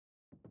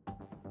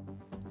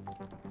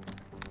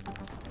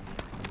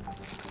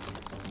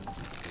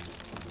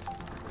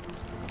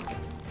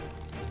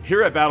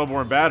Here at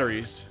Battleborn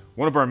Batteries,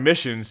 one of our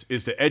missions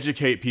is to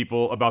educate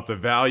people about the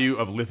value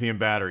of lithium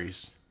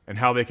batteries and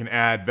how they can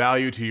add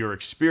value to your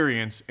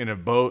experience in a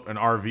boat, an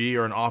RV,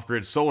 or an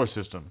off-grid solar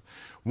system.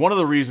 One of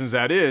the reasons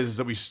that is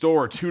that we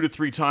store 2 to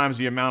 3 times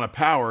the amount of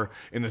power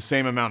in the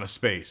same amount of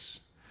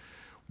space.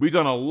 We've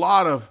done a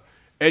lot of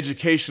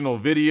educational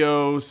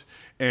videos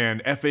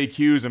and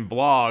FAQs and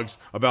blogs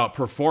about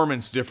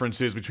performance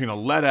differences between a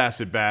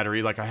lead-acid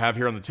battery, like I have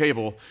here on the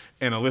table,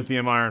 and a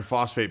lithium iron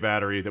phosphate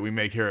battery that we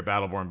make here at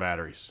Battleborn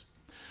Batteries.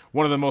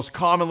 One of the most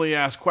commonly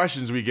asked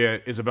questions we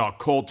get is about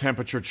cold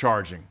temperature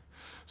charging.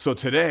 So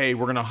today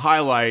we're going to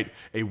highlight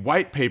a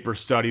white paper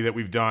study that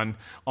we've done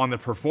on the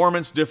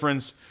performance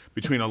difference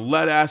between a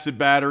lead-acid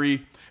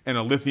battery and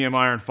a lithium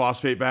iron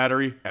phosphate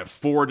battery at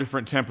 4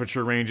 different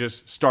temperature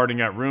ranges,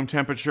 starting at room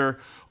temperature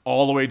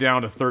all the way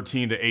down to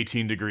 13 to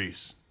 18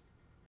 degrees.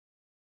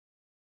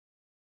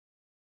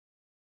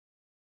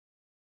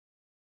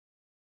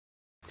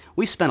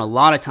 We spent a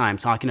lot of time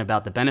talking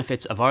about the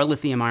benefits of our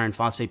lithium iron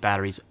phosphate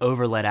batteries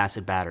over lead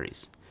acid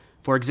batteries.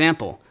 For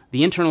example,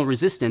 the internal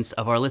resistance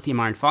of our lithium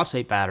iron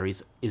phosphate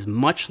batteries is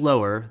much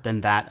lower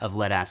than that of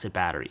lead acid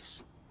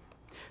batteries.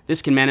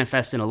 This can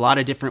manifest in a lot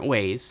of different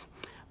ways,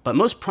 but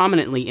most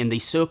prominently in the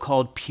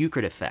so-called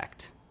pukert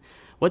effect.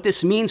 What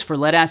this means for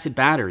lead acid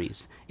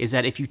batteries is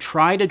that if you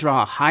try to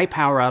draw a high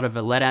power out of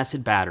a lead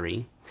acid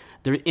battery,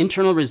 the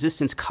internal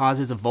resistance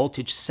causes a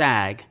voltage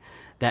sag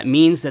that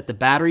means that the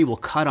battery will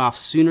cut off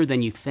sooner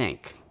than you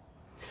think.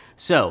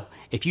 So,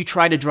 if you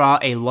try to draw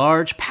a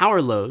large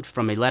power load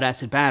from a lead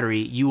acid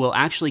battery, you will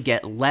actually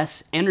get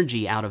less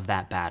energy out of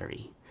that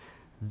battery.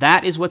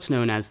 That is what's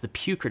known as the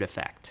pukert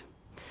effect.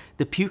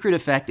 The pukert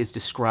effect is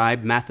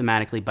described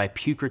mathematically by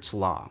Pukert's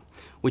law,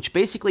 which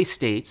basically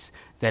states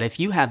that if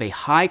you have a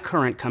high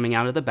current coming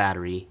out of the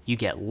battery, you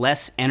get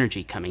less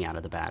energy coming out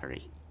of the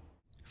battery.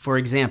 For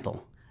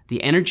example,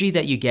 the energy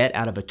that you get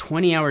out of a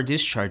 20-hour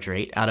discharge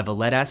rate out of a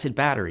lead-acid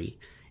battery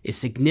is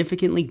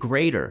significantly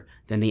greater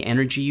than the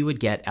energy you would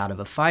get out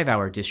of a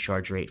 5-hour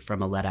discharge rate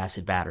from a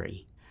lead-acid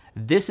battery.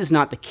 This is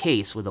not the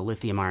case with a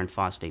lithium iron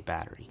phosphate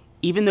battery.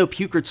 Even though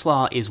Pukert's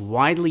law is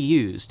widely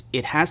used,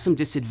 it has some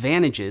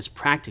disadvantages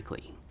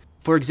practically.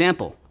 For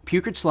example,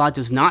 Pukert's law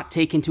does not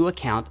take into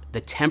account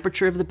the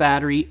temperature of the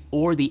battery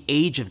or the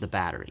age of the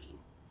battery.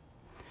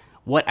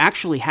 What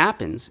actually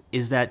happens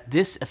is that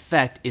this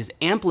effect is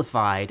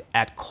amplified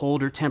at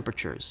colder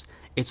temperatures.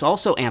 It's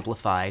also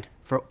amplified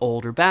for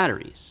older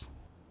batteries.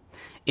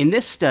 In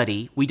this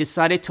study, we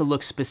decided to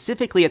look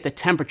specifically at the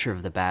temperature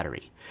of the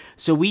battery.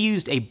 So we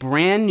used a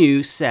brand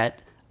new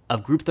set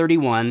of Group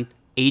 31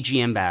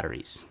 AGM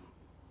batteries.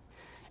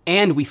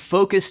 And we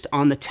focused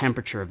on the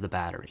temperature of the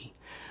battery.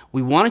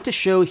 We wanted to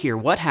show here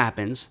what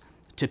happens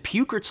to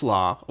Pukert's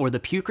law, or the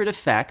Pukert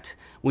effect,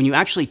 when you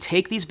actually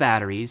take these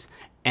batteries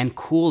and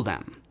cool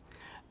them.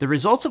 The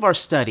results of our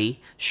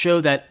study show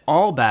that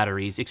all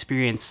batteries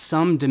experience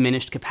some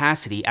diminished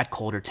capacity at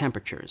colder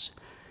temperatures.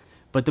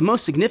 But the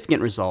most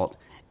significant result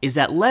is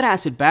that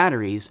lead-acid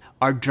batteries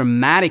are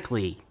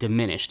dramatically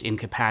diminished in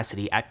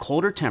capacity at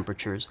colder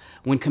temperatures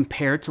when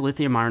compared to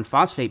lithium iron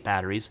phosphate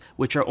batteries,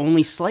 which are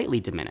only slightly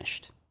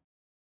diminished.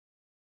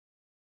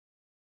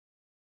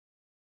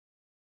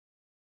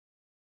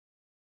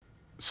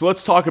 So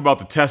let's talk about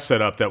the test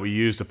setup that we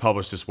used to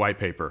publish this white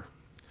paper.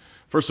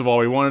 First of all,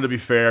 we wanted to be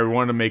fair. We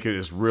wanted to make it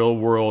as real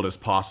world as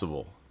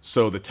possible.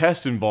 So the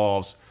test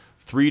involves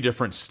 3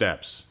 different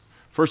steps.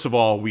 First of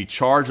all, we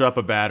charge up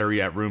a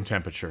battery at room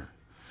temperature.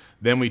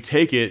 Then we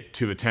take it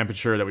to the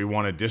temperature that we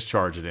want to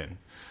discharge it in.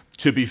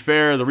 To be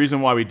fair, the reason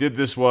why we did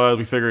this was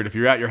we figured if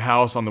you're at your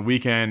house on the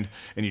weekend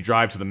and you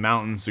drive to the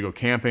mountains to go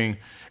camping,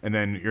 and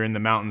then you're in the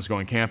mountains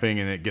going camping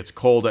and it gets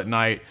cold at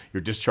night,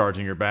 you're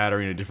discharging your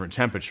battery in a different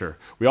temperature.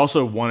 We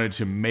also wanted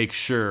to make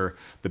sure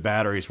the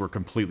batteries were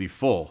completely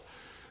full.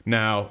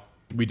 Now,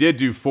 we did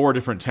do 4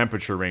 different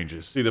temperature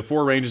ranges. See, the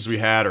 4 ranges we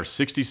had are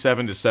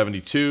 67 to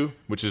 72,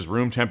 which is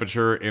room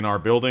temperature in our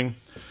building,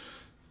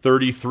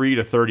 33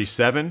 to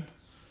 37,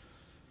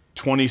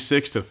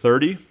 26 to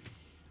 30,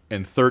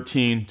 and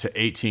 13 to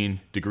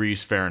 18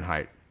 degrees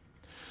Fahrenheit.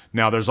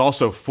 Now there's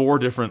also 4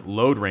 different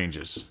load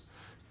ranges,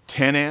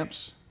 10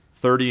 amps,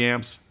 30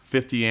 amps,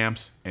 50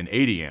 amps, and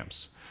 80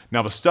 amps.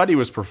 Now the study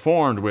was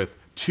performed with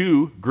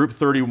 2 Group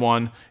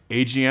 31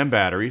 AGM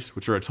batteries,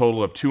 which are a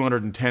total of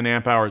 210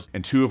 amp hours,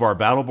 and 2 of our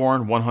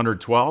Battleborn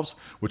 112s,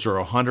 which are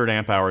 100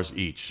 amp hours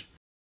each.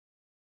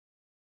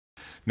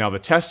 Now the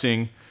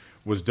testing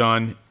was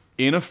done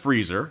in a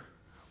freezer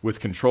with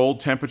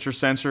controlled temperature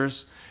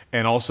sensors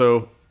and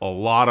also a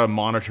lot of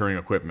monitoring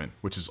equipment,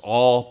 which is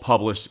all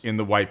published in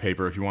the white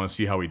paper if you want to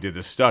see how we did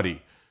this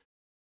study.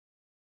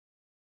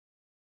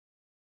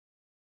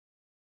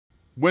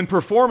 When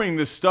performing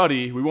this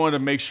study, we wanted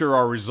to make sure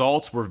our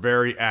results were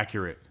very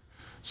accurate.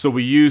 So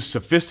we used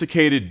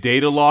sophisticated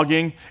data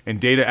logging and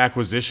data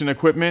acquisition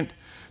equipment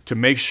to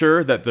make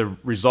sure that the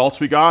results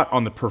we got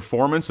on the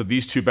performance of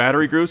these 2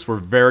 battery groups were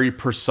very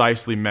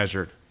precisely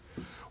measured.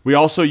 We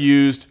also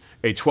used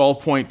a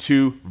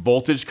 12.2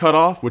 voltage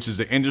cutoff, which is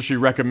the industry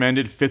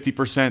recommended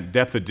 50%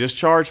 depth of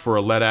discharge for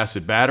a lead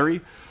acid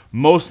battery,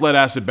 Most lead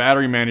acid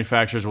battery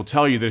manufacturers will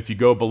tell you that if you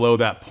go below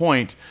that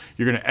point,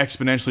 you're going to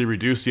exponentially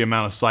reduce the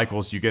amount of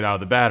cycles you get out of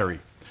the battery.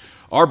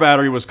 Our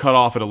battery was cut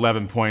off at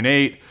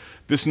 11.8.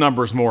 This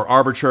number is more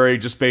arbitrary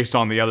just based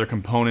on the other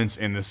components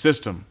in the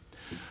system.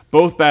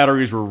 Both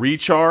batteries were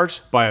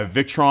recharged by a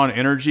Victron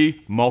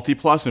Energy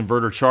Multiplus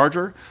inverter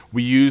charger.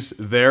 We used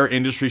their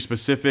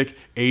industry-specific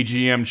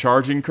AGM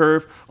charging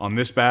curve on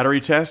this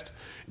battery test.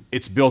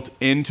 It's built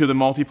into the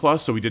Multiplus,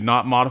 so we did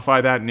not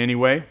modify that in any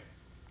way.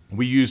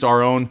 We used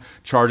our own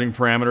charging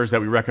parameters that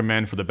we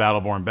recommend for the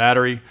Battleborn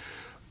battery.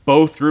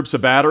 Both groups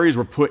of batteries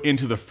were put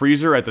into the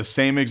freezer at the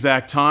same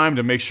exact time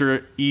to make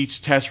sure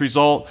each test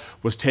result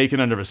was taken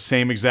under the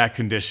same exact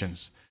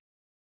conditions.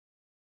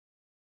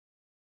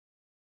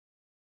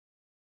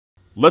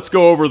 Let's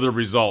go over the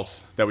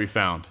results that we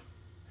found.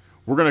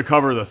 We're going to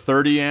cover the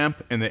 30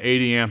 amp and the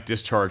 80 amp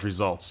discharge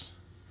results.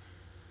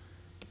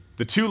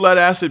 The two lead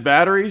acid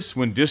batteries,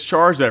 when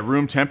discharged at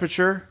room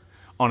temperature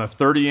on a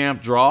 30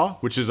 amp draw,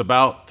 which is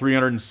about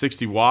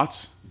 360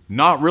 watts,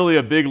 not really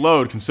a big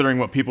load considering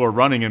what people are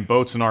running in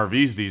boats and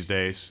RVs these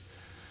days.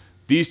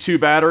 These two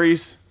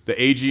batteries, the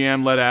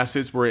AGM lead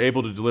acids, were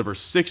able to deliver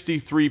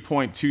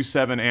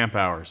 63.27 amp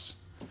hours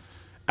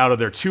out of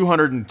their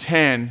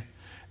 210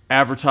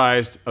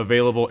 advertised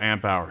available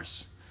amp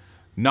hours.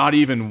 Not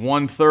even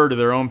 1/3 of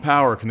their own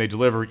power can they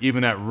deliver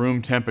even at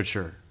room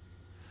temperature.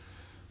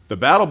 The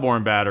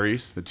Battleborn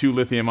batteries, the two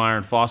lithium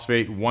iron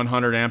phosphate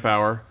 100 amp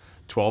hour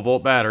 12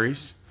 volt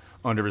batteries,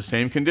 under the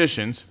same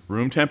conditions,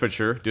 room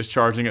temperature,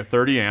 discharging at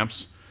 30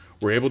 amps,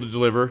 were able to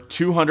deliver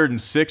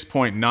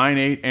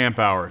 206.98 amp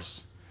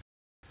hours.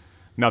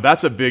 Now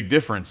that's a big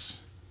difference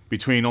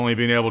between only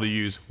being able to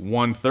use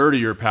 1/3 of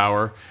your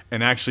power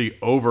and actually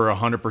over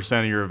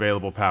 100% of your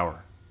available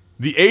power.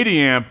 The 80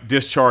 amp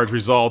discharge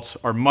results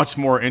are much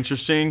more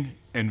interesting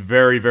and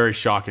very, very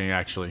shocking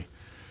actually.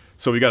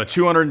 So we got a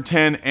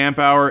 210 amp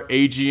hour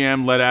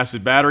AGM lead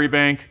acid battery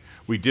bank.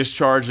 We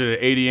discharged it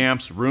at 80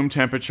 amps, room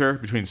temperature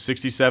between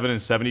 67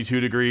 and 72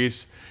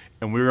 degrees,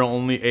 and we were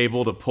only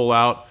able to pull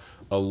out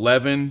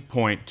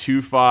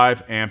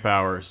 11.25 amp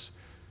hours.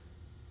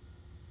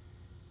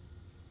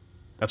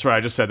 That's right, I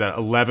just said that,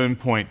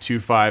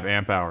 11.25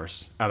 amp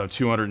hours out of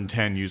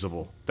 210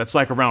 usable. That's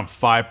like around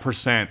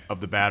 5%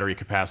 of the battery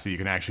capacity you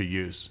can actually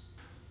use.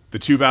 The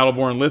two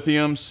Battleborn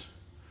lithiums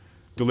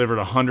delivered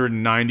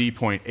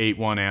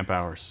 190.81 amp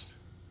hours.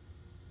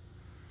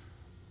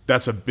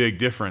 That's a big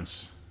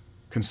difference.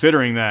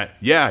 Considering that,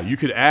 yeah, you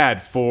could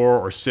add 4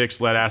 or 6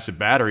 lead acid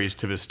batteries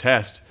to this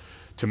test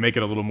to make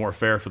it a little more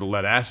fair for the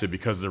lead acid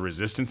because of the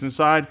resistance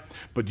inside,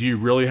 but do you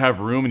really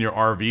have room in your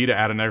RV to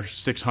add another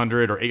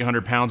 600 or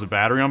 800 pounds of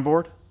battery on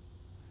board?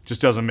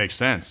 Just doesn't make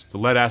sense. The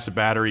lead acid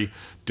battery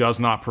does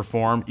not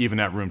perform even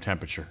at room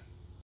temperature.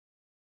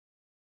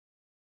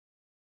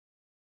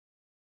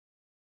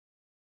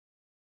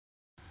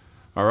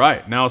 All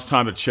right, now it's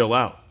time to chill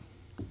out.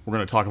 We're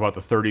going to talk about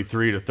the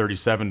 33 to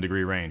 37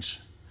 degree range.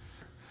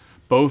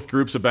 Both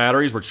groups of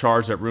batteries were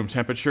charged at room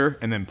temperature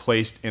and then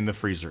placed in the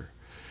freezer.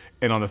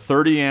 And on the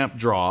 30 amp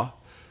draw,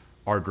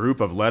 our group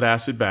of lead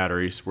acid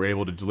batteries were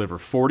able to deliver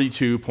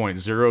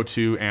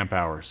 42.02 amp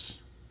hours.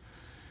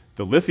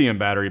 The lithium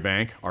battery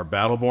bank, our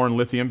Battleborn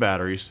lithium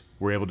batteries,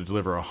 were able to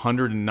deliver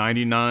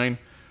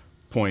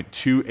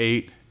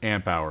 199.28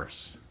 amp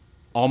hours.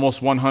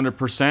 Almost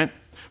 100%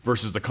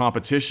 versus the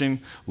competition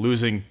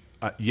losing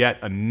yet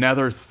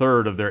another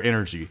third of their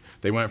energy.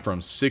 They went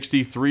from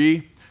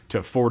 63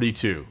 to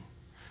 42.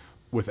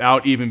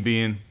 Without even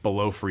being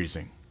below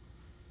freezing.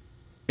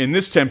 In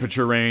this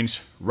temperature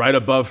range, right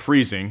above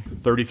freezing,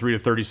 33 to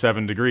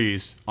 37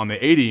 degrees, on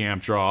the 80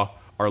 amp draw,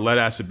 our lead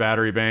acid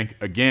battery bank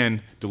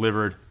again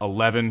delivered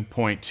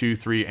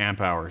 11.23 amp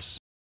hours.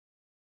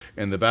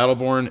 And the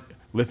Battleborn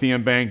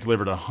lithium bank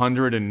delivered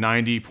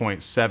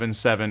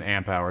 190.77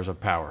 amp hours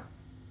of power.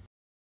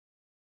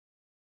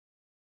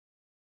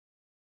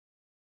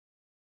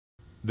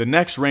 The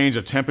next range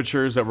of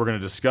temperatures that we're going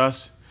to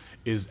discuss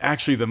is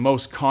actually the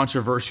most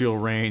controversial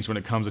range when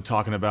it comes to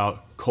talking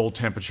about cold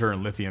temperature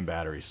and lithium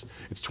batteries.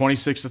 It's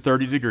 26 to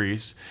 30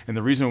 degrees, and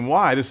the reason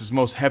why this is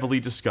most heavily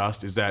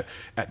discussed is that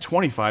at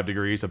 25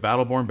 degrees, a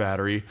Battleborn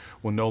battery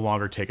will no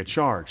longer take a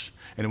charge,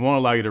 and it won't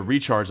allow you to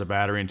recharge the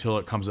battery until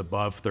it comes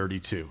above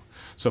 32.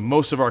 So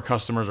most of our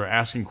customers are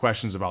asking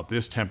questions about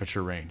this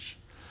temperature range.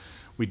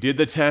 We did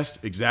the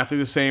test exactly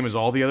the same as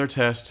all the other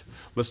tests.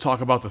 Let's talk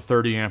about the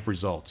 30 amp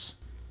results.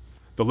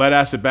 The lead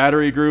acid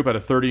battery group at a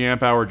 30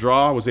 amp hour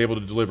draw was able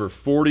to deliver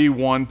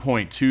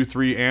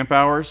 41.23 amp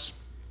hours,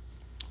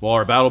 while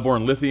our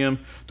Battleborn lithium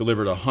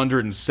delivered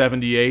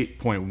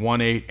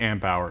 178.18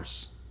 amp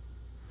hours.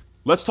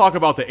 Let's talk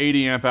about the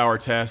 80 amp hour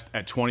test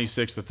at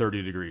 26 to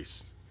 30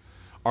 degrees.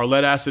 Our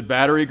lead acid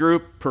battery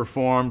group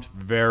performed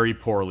very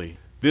poorly.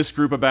 This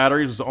group of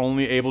batteries was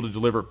only able to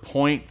deliver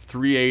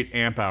 0.38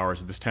 amp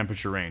hours at this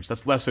temperature range.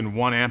 That's less than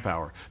 1 amp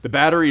hour. The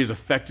battery is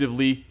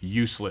effectively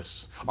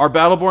useless. Our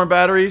Battleborn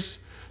batteries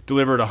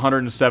delivered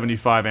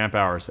 175 amp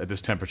hours at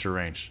this temperature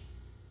range.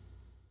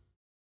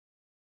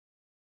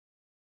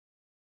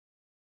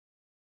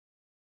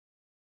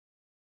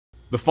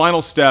 The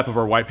final step of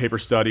our white paper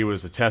study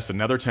was to test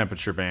another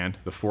temperature band,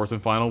 the fourth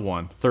and final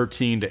one,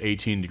 13 to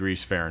 18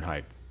 degrees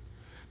Fahrenheit.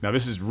 Now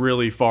this is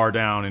really far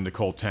down into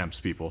cold temps,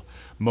 people.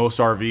 Most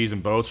RVs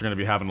and boats are going to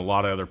be having a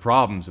lot of other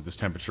problems at this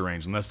temperature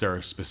range unless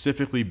they're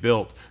specifically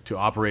built to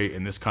operate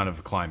in this kind of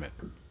a climate.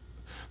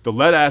 The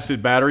lead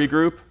acid battery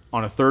group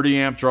on a 30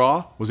 amp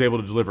draw was able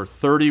to deliver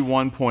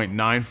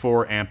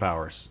 31.94 amp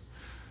hours.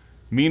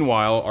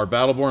 Meanwhile, our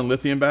Battle-Born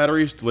lithium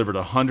batteries delivered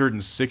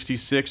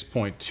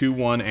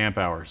 166.21 amp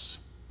hours.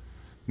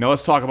 Now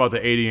let's talk about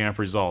the 80 amp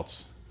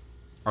results.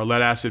 Our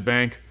lead acid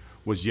bank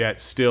was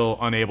yet still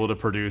unable to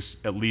produce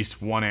at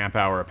least 1 amp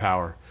hour of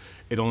power.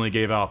 It only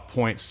gave out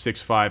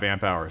 0.65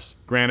 amp hours.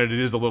 Granted, it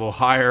is a little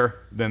higher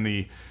than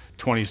the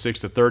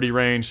 26 to 30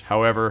 range,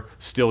 however,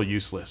 still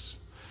useless,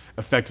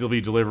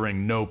 effectively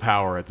delivering no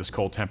power at this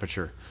cold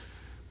temperature.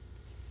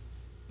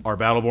 Our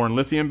Battle-Born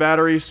lithium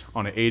batteries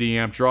on an 80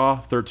 amp draw,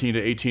 13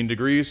 to 18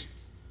 degrees,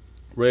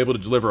 were able to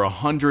deliver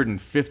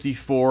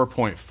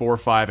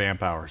 154.45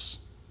 amp hours.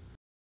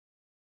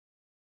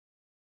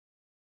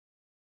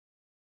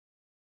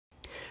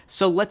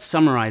 So let's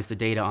summarize the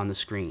data on the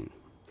screen.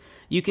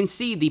 You can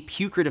see the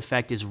pukert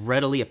effect is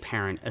readily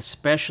apparent,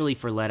 especially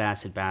for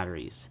lead-acid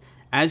batteries.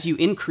 As you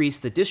increase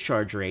the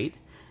discharge rate,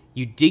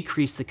 you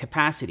decrease the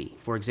capacity.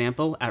 For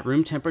example, at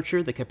room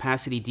temperature, the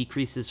capacity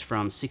decreases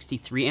from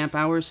 63 amp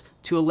hours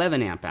to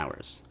 11 amp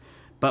hours.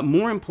 But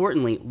more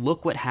importantly,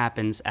 look what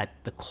happens at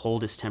the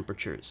coldest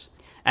temperatures.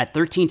 At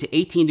 13 to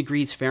 18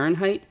 degrees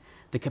Fahrenheit,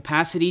 the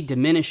capacity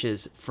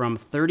diminishes from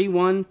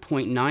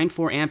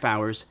 31.94 amp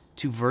hours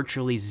to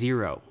virtually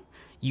zero.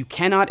 You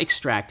cannot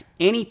extract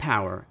any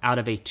power out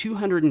of a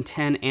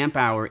 210 amp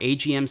hour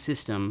AGM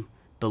system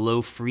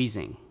below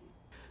freezing.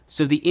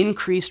 So the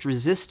increased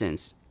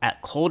resistance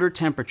at colder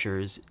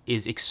temperatures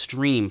is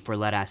extreme for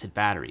lead-acid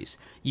batteries.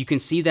 You can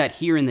see that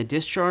here in the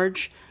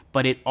discharge,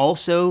 but it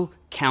also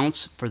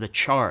counts for the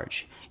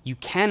charge. You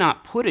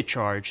cannot put a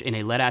charge in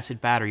a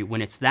lead-acid battery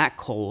when it's that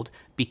cold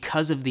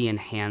because of the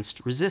enhanced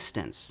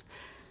resistance.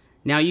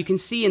 Now you can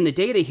see in the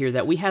data here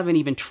that we haven't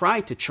even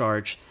tried to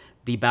charge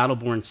the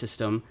Battle-Born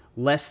system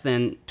less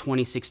than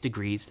 26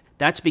 degrees.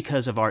 That's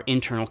because of our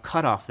internal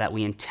cutoff that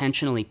we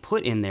intentionally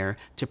put in there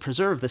to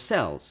preserve the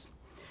cells.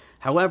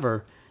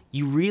 However,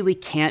 you really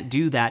can't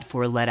do that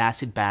for a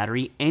lead-acid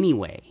battery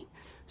anyway.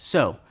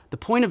 So, the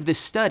point of this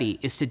study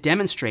is to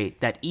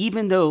demonstrate that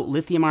even though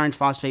lithium iron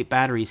phosphate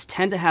batteries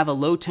tend to have a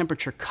low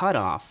temperature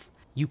cutoff,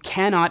 you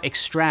cannot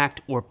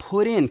extract or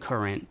put in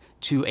current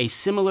to a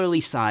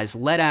similarly sized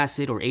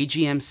lead-acid or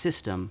AGM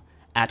system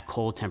at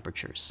cold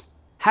temperatures.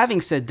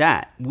 Having said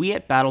that, we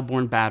at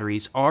Battle-Born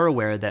Batteries are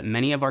aware that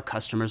many of our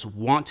customers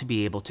want to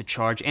be able to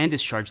charge and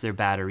discharge their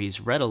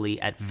batteries readily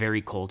at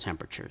very cold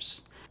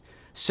temperatures.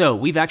 So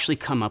we've actually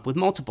come up with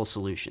multiple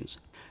solutions.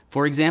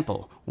 For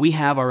example, we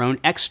have our own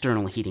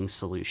external heating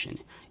solution.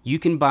 You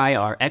can buy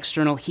our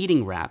external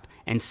heating wrap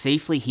and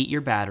safely heat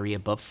your battery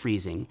above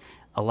freezing,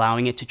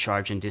 allowing it to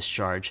charge and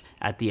discharge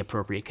at the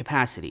appropriate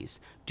capacities.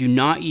 Do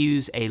not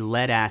use a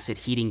lead-acid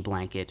heating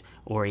blanket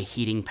or a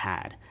heating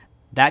pad.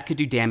 That could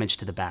do damage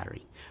to the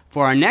battery.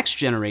 For our next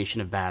generation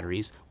of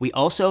batteries, we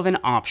also have an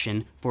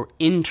option for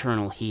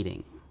internal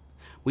heating.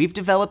 We've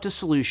developed a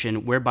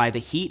solution whereby the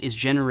heat is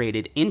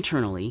generated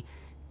internally,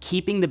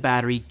 keeping the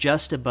battery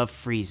just above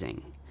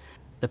freezing.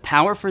 The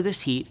power for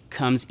this heat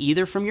comes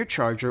either from your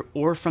charger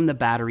or from the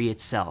battery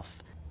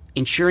itself,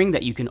 ensuring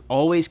that you can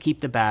always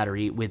keep the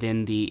battery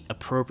within the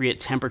appropriate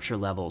temperature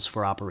levels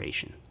for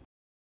operation.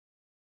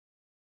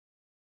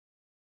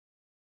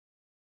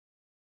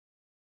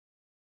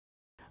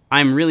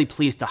 I'm really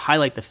pleased to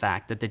highlight the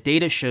fact that the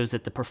data shows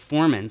that the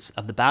performance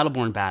of the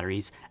Battle-Born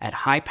batteries at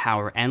high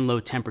power and low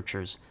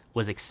temperatures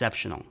was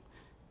exceptional.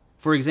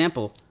 For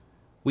example,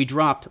 we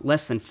dropped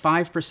less than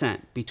 5%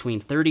 between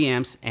 30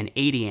 amps and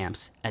 80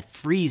 amps at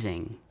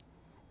freezing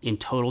in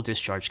total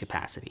discharge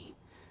capacity.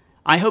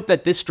 I hope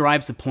that this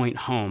drives the point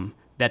home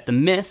that the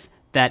myth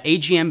that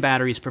AGM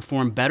batteries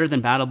perform better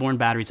than Battle-Born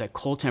batteries at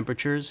cold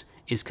temperatures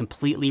is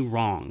completely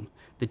wrong.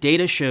 The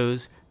data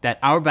shows that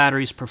our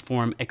batteries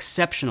perform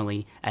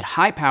exceptionally at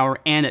high power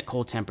and at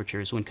cold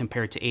temperatures when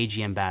compared to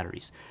AGM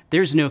batteries.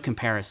 There's no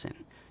comparison.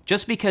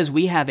 Just because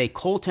we have a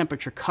cold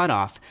temperature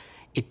cutoff,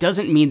 it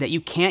doesn't mean that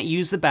you can't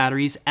use the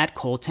batteries at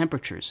cold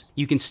temperatures.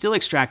 You can still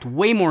extract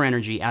way more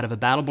energy out of a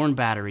Battle-Born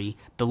battery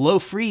below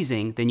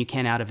freezing than you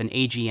can out of an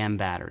AGM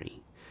battery.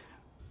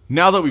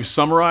 Now that we've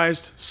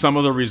summarized some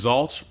of the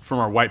results from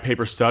our white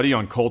paper study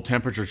on cold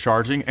temperature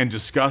charging and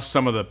discussed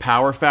some of the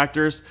power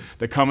factors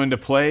that come into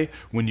play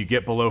when you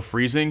get below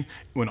freezing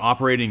when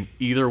operating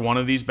either one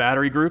of these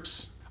battery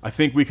groups, I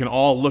think we can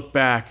all look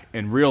back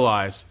and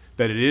realize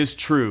that it is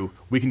true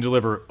we can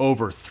deliver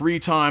over 3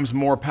 times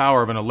more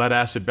power than a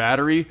lead-acid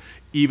battery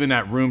even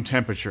at room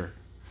temperature.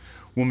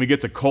 When we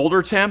get to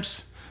colder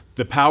temps,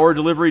 the power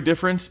delivery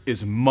difference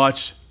is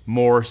much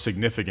more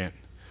significant.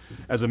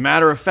 As a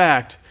matter of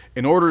fact,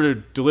 In order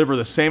to deliver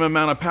the same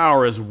amount of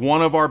power as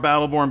one of our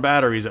battle-born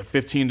batteries at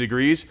 15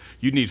 degrees,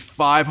 you'd need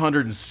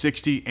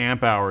 560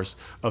 amp hours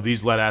of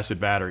these lead-acid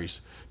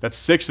batteries. That's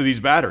 6 of these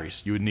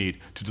batteries you would need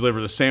to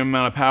deliver the same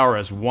amount of power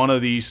as one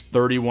of these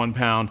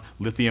 31-pound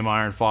lithium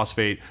iron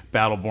phosphate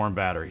battle-born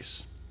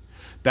batteries.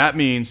 That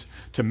means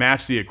to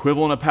match the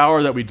equivalent of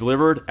power that we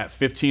delivered at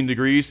 15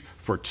 degrees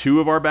for 2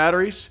 of our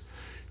batteries,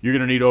 you're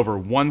going to need over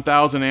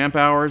 1,000 amp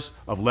hours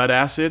of lead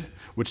acid,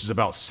 which is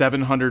about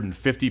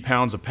 750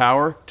 pounds of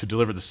power to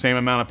deliver the same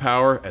amount of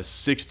power as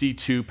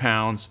 62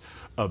 pounds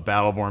of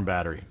battle-born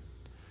battery.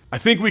 I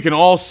think we can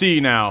all see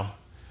now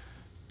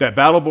that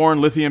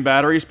battle-born lithium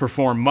batteries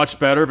perform much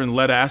better than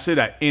lead acid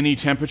at any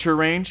temperature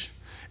range,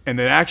 and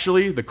that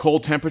actually the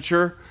cold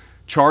temperature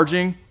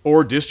charging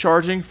or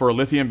discharging for a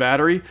lithium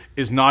battery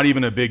is not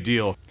even a big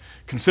deal,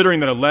 considering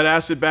that a lead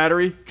acid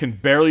battery can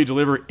barely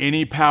deliver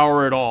any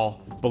power at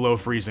all below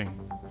freezing.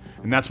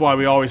 And that's why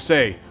we always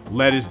say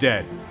lead is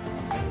dead.